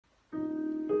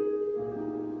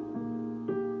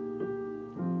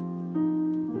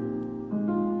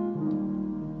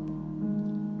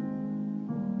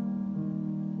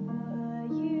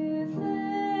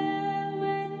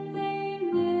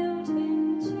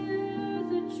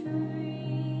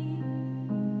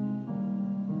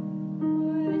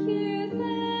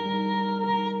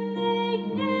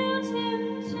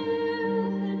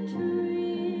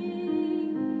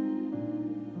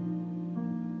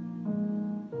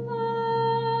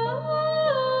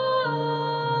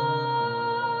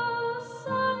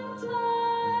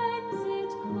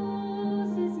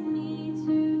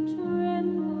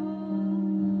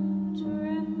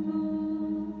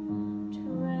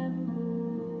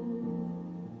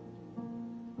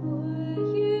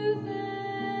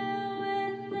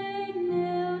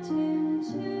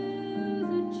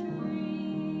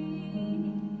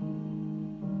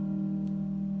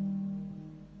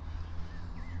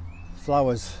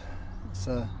flowers. It's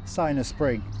a sign of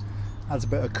spring. Adds a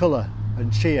bit of colour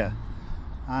and cheer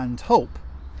and hope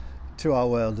to our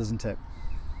world, doesn't it?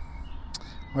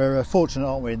 We're fortunate,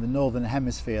 aren't we, in the northern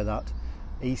hemisphere, that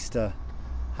Easter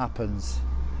happens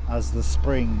as the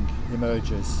spring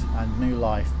emerges and new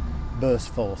life bursts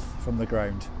forth from the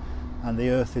ground and the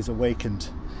earth is awakened.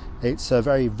 It's a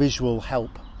very visual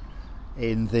help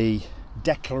in the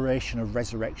declaration of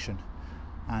resurrection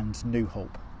and new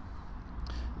hope.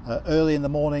 Early in the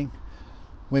morning,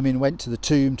 women went to the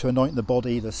tomb to anoint the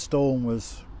body. The stone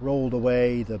was rolled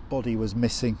away, the body was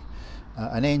missing.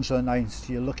 An angel announced,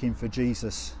 "You're looking for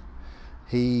Jesus.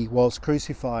 He was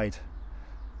crucified,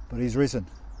 but he's risen.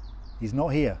 He's not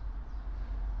here.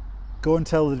 Go and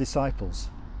tell the disciples.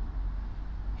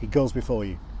 He goes before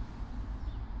you."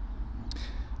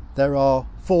 There are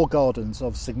 4 gardens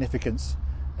of significance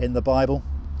in the Bible.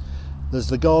 There's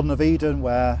the Garden of Eden,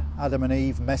 where Adam and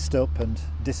Eve messed up and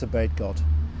disobeyed God.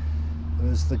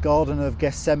 There's the Garden of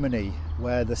Gethsemane,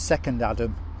 where the second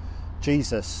Adam,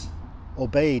 Jesus,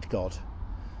 obeyed God.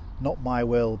 "Not my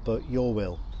will, but your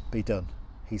will be done,"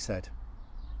 he said.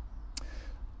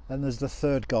 Then there's the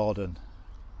third garden,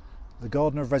 the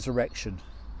Garden of Resurrection,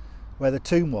 where the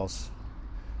tomb was,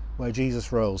 where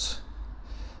Jesus rose.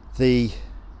 The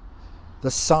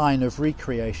sign of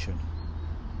recreation,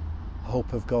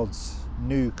 hope of God's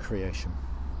new creation.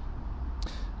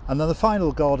 And then the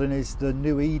final garden is the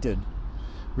New Eden,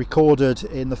 recorded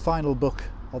in the final book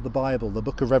of the Bible, the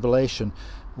book of Revelation,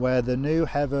 where the new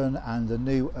heaven and the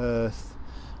new earth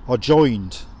are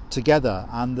joined together,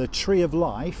 and the tree of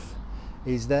life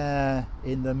is there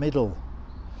in the middle,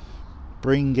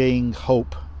 bringing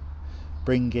hope,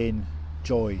 bringing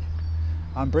joy,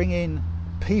 and bringing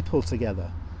people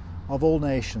together of all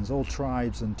nations, all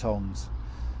tribes and tongues,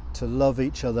 to love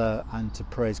each other and to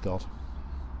praise God.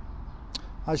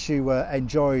 As you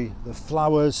enjoy the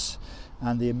flowers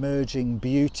and the emerging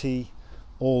beauty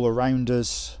all around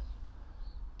us,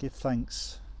 give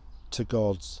thanks to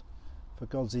God for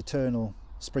God's eternal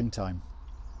springtime,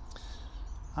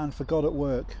 and for God at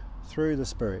work through the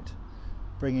Spirit,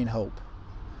 bringing hope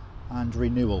and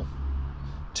renewal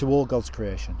to all God's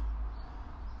creation,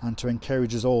 and to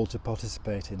encourage us all to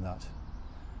participate in that.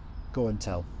 Go and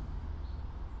tell.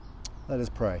 Let us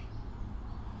pray.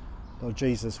 Lord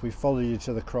Jesus, we follow you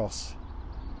to the cross.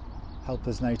 Help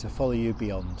us now to follow you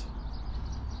beyond.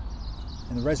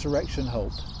 In the resurrection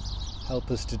hope, help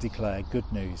us to declare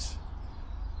good news,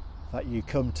 that you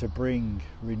come to bring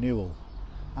renewal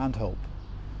and hope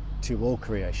to all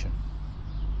creation.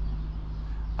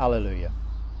 Alleluia.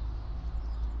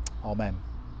 Amen.